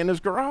tinkering in his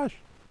garage.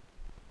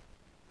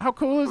 How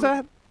cool is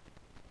that?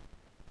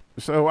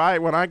 So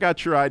when I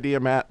got your idea,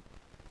 Matt,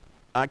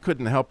 I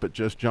couldn't help but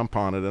just jump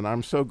on it, and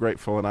I'm so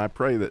grateful, and I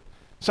pray that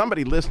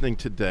somebody listening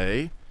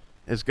today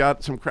has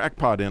got some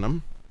crackpot in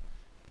them,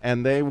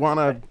 and they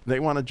want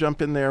to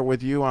jump in there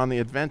with you on the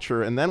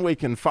adventure, and then we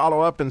can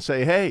follow up and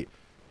say, hey,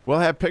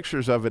 we'll have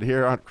pictures of it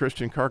here on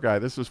Christian Car Guy.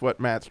 This is what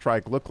Matt's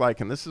trike looked like,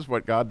 and this is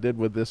what God did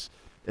with this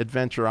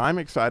adventure. I'm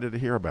excited to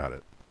hear about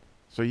it.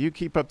 So you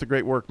keep up the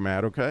great work,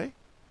 Matt, okay?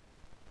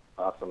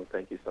 Awesome.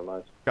 Thank you so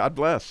much. God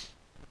bless.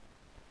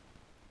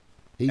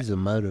 He's a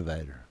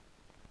motivator.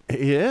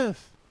 He is.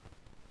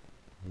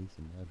 He's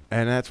a motivator.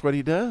 And that's what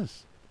he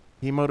does.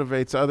 He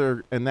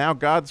motivates and now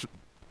God's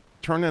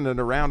turning it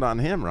around on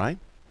him, right?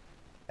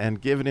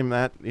 And giving him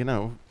that,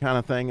 kind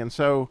of thing. And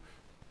so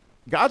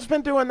God's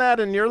been doing that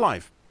in your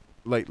life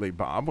lately,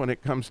 Bob, when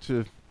it comes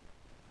to,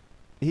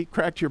 he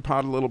cracked your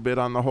pot a little bit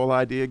on the whole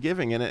idea of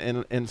giving.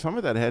 And some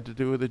of that had to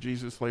do with the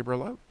Jesus Labor of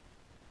Love.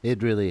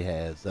 It really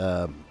has.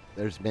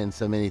 There's been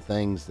so many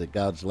things that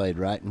God's laid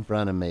right in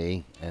front of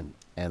me, and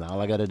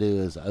all I got to do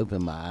is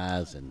open my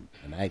eyes and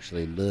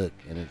actually look,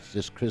 and it's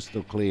just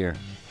crystal clear.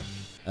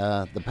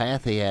 The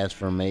path he has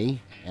for me,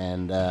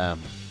 and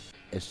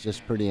it's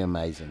just pretty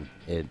amazing.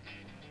 I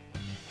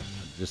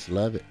just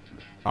love it.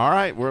 All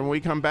right, when we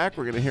come back,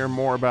 we're going to hear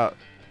more about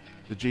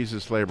the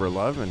Jesus Labor of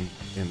Love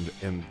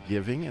and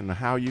giving and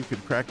how you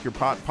could crack your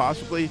pot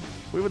possibly.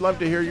 We would love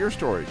to hear your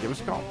story. Give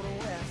us a call.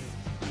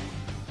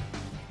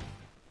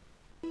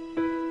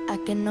 I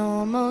can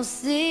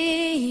almost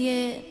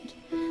see it,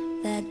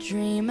 that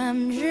dream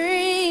I'm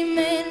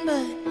dreaming,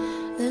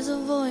 but there's a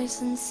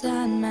voice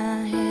inside my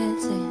head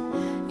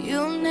saying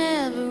you'll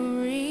never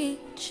reach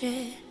reach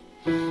it.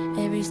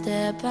 Every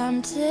step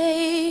I'm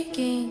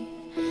taking,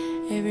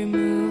 every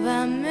move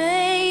I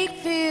make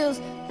feels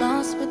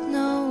lost with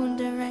no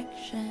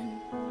direction.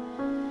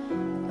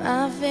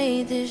 My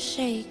faith is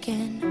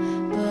shaken,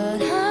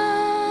 but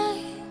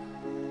I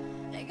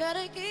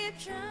gotta keep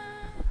trying.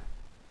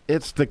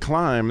 It's the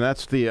Climb.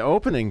 That's the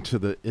opening to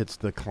the It's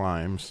the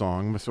Climb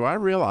song. So I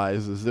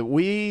realize is that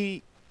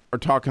we are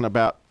talking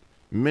about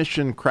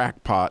Mission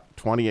Crackpot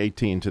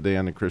 2018 today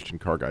on the Christian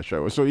Car Guy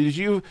Show. So as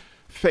you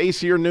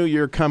face your new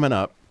year coming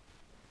up,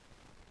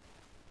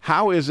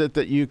 how is it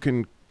that you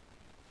can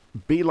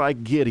be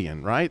like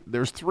Gideon, right?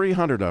 There's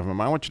 300 of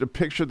them. I want you to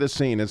picture this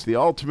scene. It's the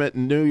ultimate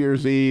New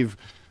Year's Eve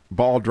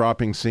ball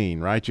dropping scene,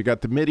 right? You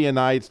got the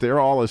Midianites. They're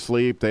all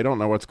asleep. They don't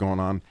know what's going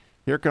on.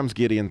 Here comes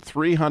Gideon,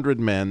 300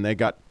 men. They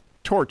got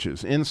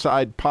torches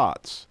inside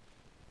pots.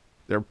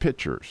 They're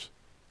pitchers.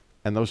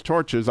 And those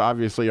torches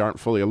obviously aren't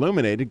fully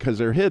illuminated because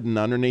they're hidden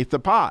underneath the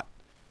pot.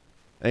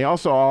 They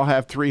also all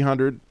have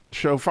 300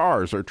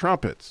 shofars or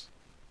trumpets.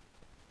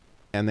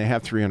 And they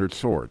have 300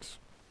 swords,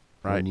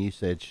 right? When you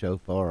said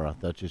shofar, I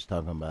thought you was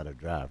talking about a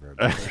driver.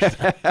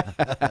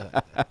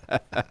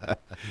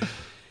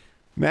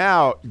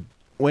 Now,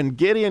 when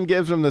Gideon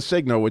gives them the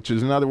signal, which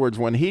is in other words,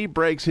 when he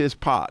breaks his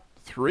pot,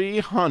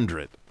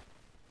 300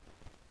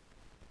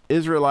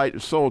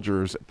 Israelite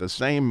soldiers at the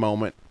same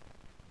moment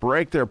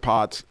break their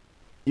pots.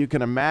 You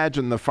can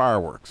imagine the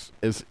fireworks.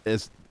 As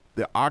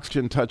the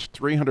oxygen touched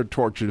 300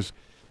 torches,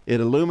 it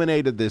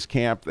illuminated this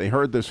camp. They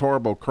heard this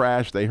horrible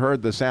crash. They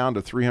heard the sound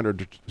of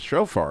 300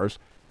 shofars.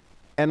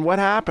 And what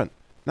happened?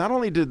 Not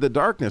only did the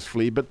darkness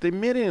flee, but the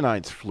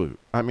Midianites flew.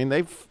 I mean,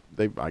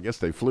 I guess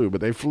they flew,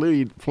 but they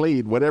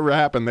fleed. Whatever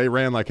happened, they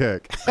ran like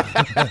heck.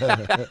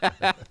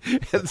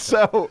 And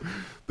so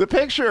the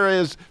picture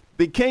is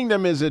the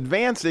kingdom is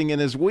advancing,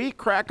 and as we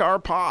crack our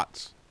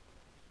pots,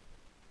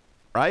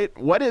 right?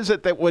 What is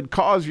it that would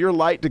cause your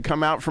light to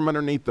come out from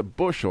underneath the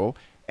bushel?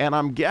 And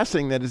I'm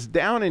guessing that it's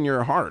down in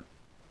your heart.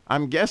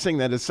 I'm guessing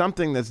that it's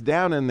something that's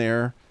down in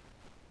there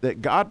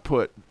that God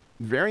put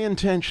very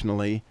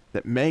intentionally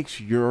that makes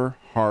your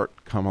heart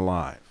come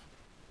alive.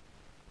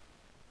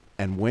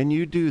 And when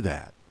you do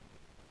that,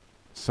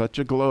 such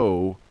a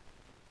glow,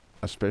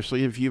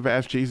 especially if you've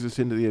asked Jesus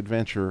into the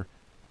adventure,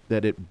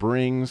 that it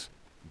brings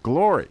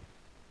glory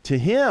to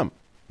him.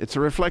 It's a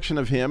reflection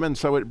of him, and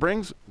so it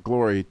brings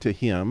glory to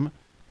him.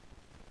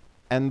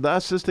 And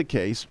thus is the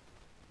case,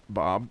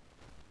 Bob,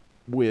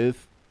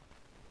 with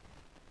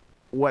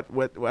what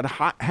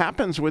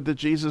happens with the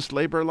Jesus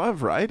labor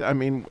love, right? I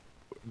mean,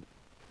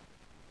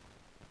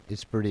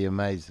 it's pretty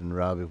amazing,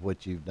 Robbie,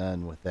 what you've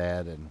done with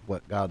that and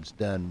what God's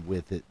done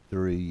with it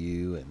through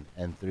you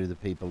and through the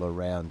people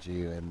around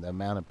you and the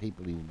amount of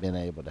people you've been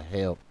able to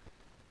help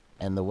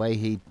and the way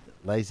he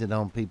lays it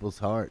on people's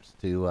hearts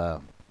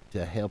to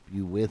help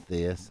you with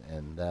this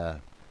and, to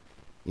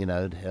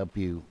help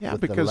you with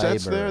because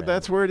the labor.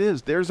 That's where it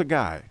is. There's a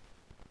guy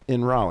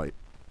in Raleigh,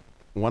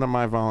 one of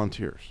my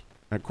volunteers.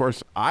 And of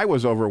course, I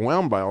was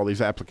overwhelmed by all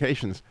these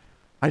applications.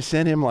 I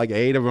sent him like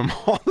 8 of them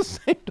all at the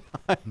same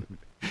time.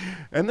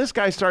 And this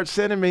guy starts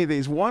sending me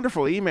these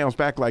wonderful emails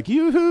back like,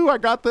 yoo-hoo, I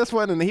got this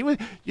one. And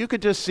you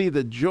could just see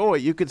the joy.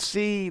 You could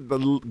see the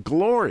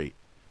glory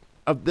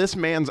of this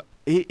man's,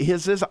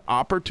 his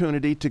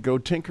opportunity to go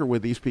tinker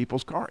with these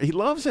people's car. He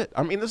loves it.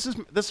 I mean,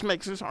 this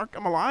makes his heart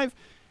come alive.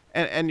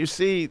 And you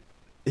see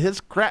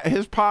his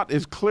pot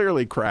is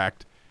clearly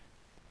cracked.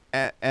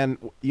 And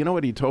you know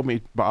what he told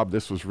me, Bob?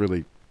 This was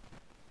really,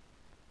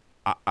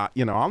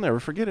 I'll never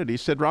forget it. He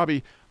said,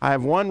 Robbie, I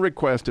have one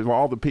request of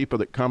all the people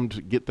that come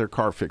to get their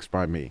car fixed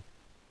by me.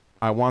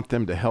 I want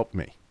them to help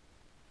me.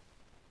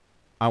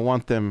 I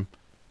want them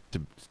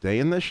to stay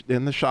in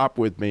the shop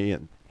with me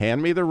and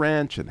hand me the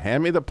wrench and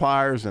hand me the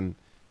pliers. And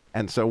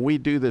so we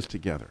do this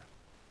together.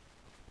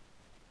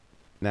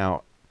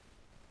 Now,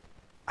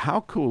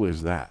 how cool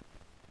is that?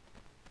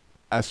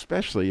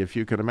 Especially if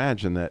you could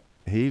imagine that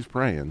he's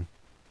praying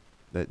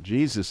that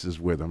Jesus is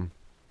with him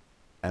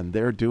and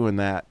they're doing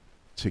that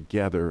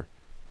together.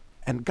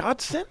 And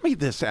God sent me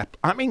this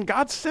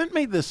God sent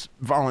me this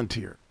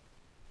volunteer.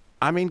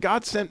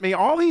 God sent me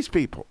all these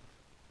people.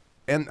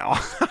 And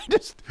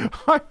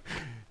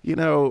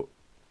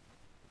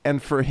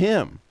and for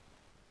him,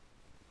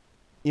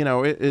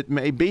 it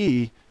may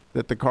be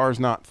that the car's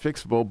not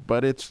fixable,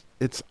 but it's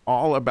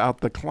all about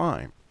the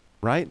climb,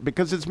 right?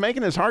 Because it's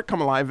making his heart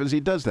come alive as he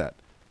does that.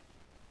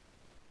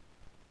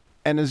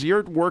 And as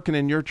you're working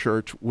in your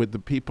church with the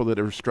people that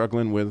are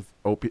struggling with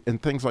opiate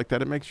and things like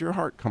that, it makes your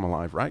heart come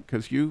alive, right?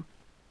 Because you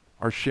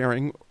are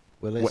sharing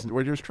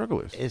what your struggle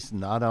is. It's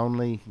not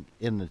only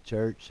in the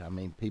church.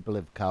 People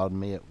have called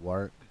me at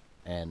work,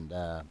 and,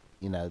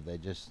 they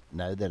just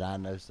know that I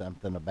know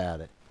something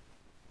about it.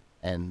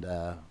 And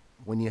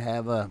when you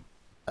have a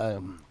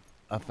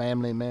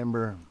family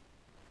member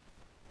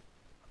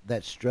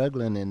that's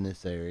struggling in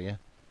this area,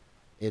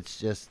 it's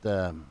just,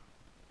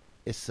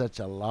 it's such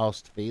a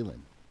lost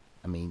feeling.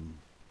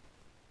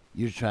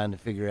 You're trying to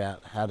figure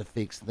out how to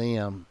fix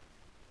them,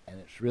 and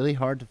it's really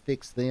hard to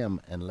fix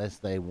them unless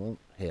they want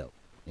help,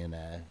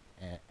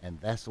 and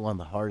that's one of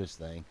the hardest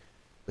things.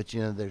 But,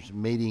 you know, there's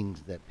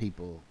meetings that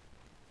people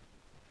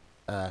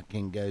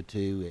can go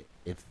to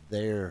if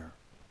they're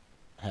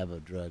have a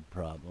drug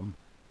problem,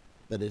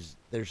 but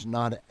there's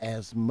not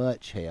as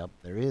much help.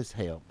 There is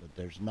help, but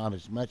there's not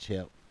as much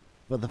help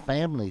for the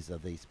families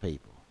of these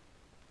people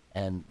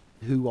and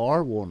who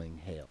are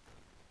wanting help.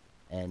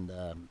 And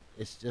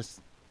it's just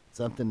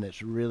something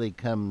that's really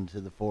come to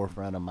the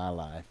forefront of my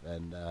life.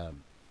 And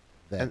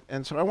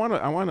so I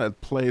want to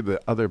play the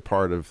other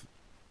part of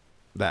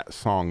that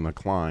song, The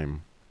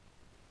Climb,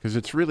 because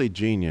it's really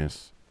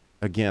genius.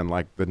 Again,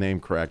 like the name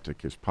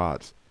Caractacus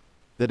Potts,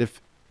 that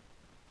if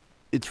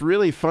it's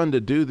really fun to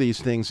do these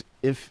things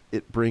if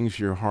it brings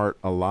your heart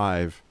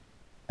alive.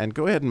 And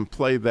go ahead and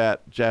play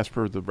that,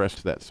 Jasper, the rest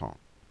of that song.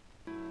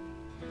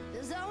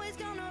 There's always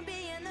gonna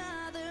be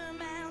another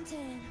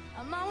mountain.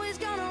 I'm always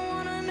gonna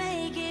wanna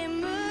make it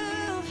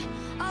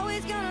move.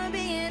 Always gonna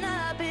be an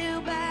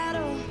uphill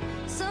battle.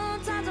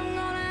 Sometimes I'm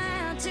gonna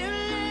have to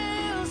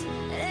lose.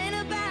 It ain't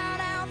about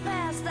how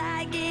fast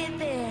I get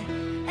there.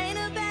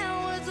 Ain't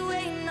about what's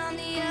waiting on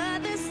the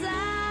other side.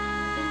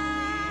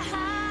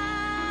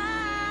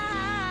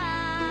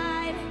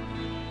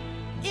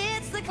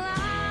 It's the climb.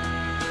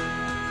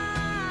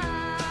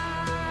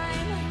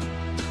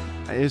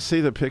 You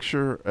see the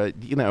picture?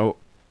 You know,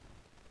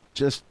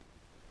 just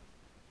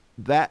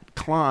that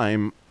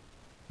climb,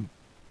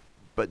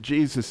 but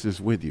Jesus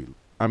is with you.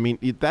 I mean,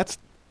 that's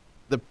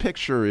the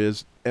picture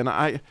is, and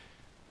I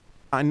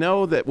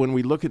know that when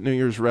we look at New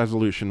Year's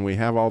resolution, we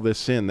have all this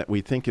sin that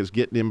we think is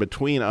getting in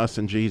between us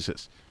and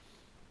Jesus.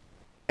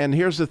 And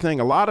here's the thing.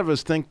 A lot of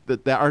us think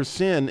that our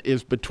sin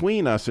is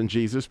between us and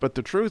Jesus, but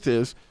the truth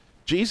is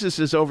Jesus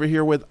is over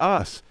here with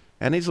us.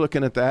 And he's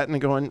looking at that and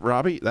going,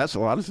 Robbie, that's a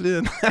lot of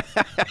sin.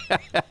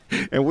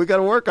 And we got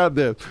to work on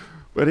this.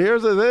 But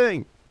here's the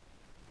thing.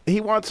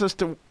 He wants us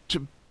to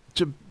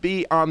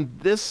be on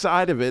this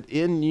side of it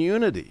in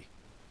unity.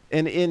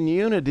 And in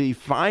unity,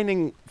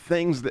 finding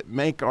things that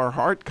make our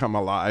heart come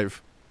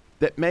alive,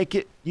 that make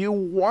it, you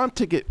want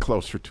to get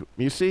closer to him.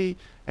 You see,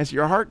 as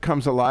your heart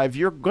comes alive,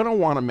 you're going to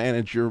want to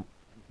manage your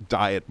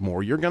diet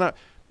more. You're going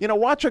to,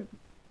 watch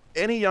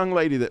any young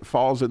lady that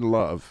falls in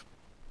love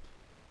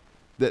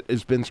that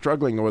has been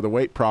struggling with a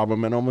weight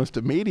problem, and almost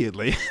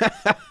immediately,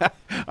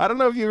 I don't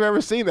know if you've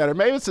ever seen that, or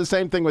maybe it's the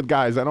same thing with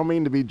guys. I don't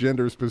mean to be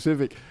gender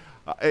specific.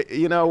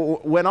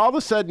 When all of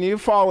a sudden you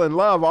fall in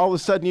love, all of a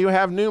sudden you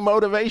have new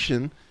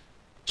motivation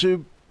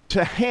to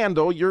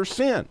handle your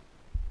sin.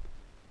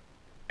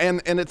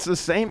 And it's the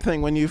same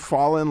thing when you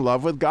fall in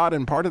love with God,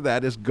 and part of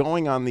that is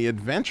going on the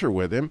adventure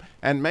with him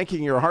and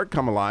making your heart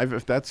come alive,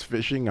 if that's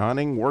fishing,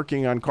 hunting,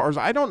 working on cars.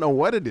 I don't know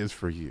what it is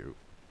for you,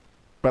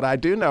 but I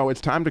do know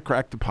it's time to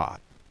crack the pot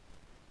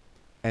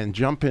and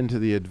jump into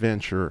the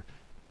adventure.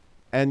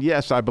 And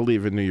yes, I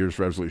believe in New Year's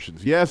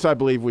resolutions. Yes, I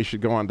believe we should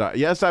go on diet.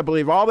 Yes, I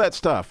believe all that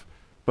stuff.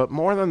 But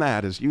more than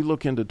that, as you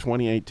look into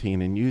 2018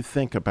 and you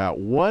think about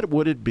what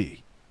would it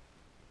be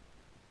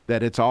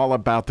that it's all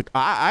about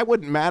I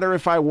wouldn't matter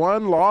if I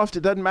won, lost,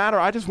 it doesn't matter.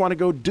 I just want to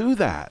go do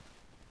that.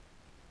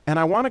 And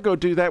I want to go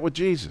do that with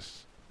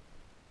Jesus.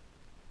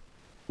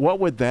 What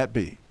would that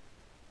be?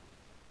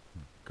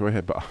 Go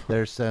ahead, Bob.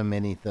 There's so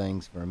many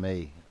things for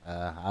me.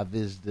 I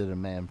visited a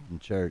man from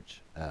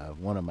church,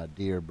 one of my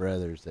dear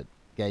brothers that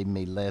gave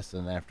me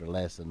lesson after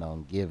lesson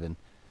on giving.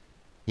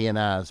 He and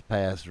I's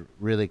paths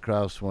really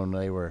crossed when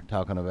they were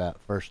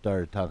first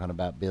started talking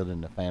about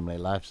building the Family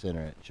Life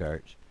Center at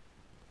church.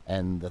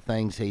 And the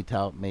things he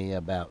taught me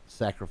about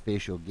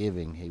sacrificial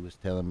giving, he was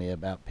telling me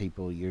about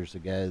people years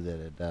ago that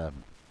had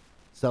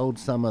sold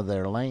some of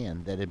their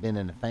land that had been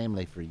in the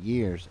family for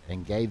years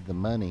and gave the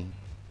money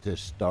to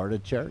start a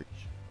church.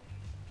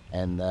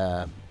 And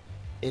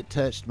it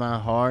touched my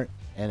heart,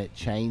 and it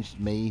changed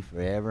me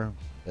forever.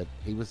 But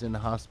he was in the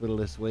hospital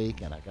this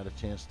week, and I got a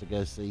chance to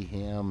go see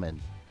him.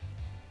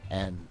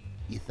 And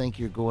you think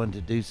you're going to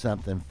do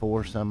something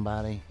for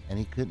somebody, and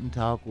he couldn't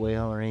talk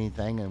well or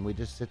anything, and we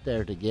just sit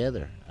there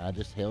together. I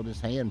just held his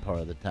hand part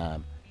of the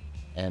time,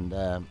 and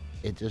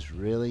it just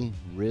really,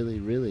 really,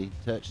 really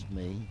touched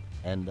me.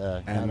 And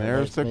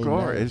there's the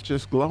glory. It's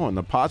just glowing.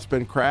 The pot's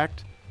been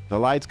cracked. The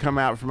lights come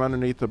out from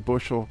underneath the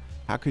bushel.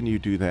 How can you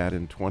do that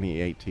in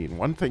 2018?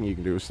 One thing you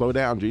can do is slow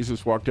down.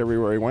 Jesus walked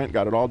everywhere he went,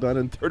 got it all done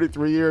in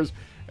 33 years.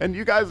 And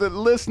you guys that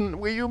listen,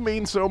 you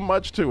mean so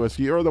much to us.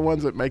 You're the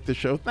ones that make the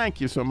show.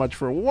 Thank you so much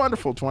for a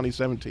wonderful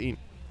 2017.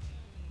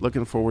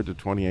 Looking forward to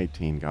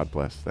 2018. God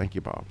bless. Thank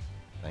you, Bob.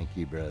 Thank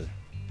you, brother.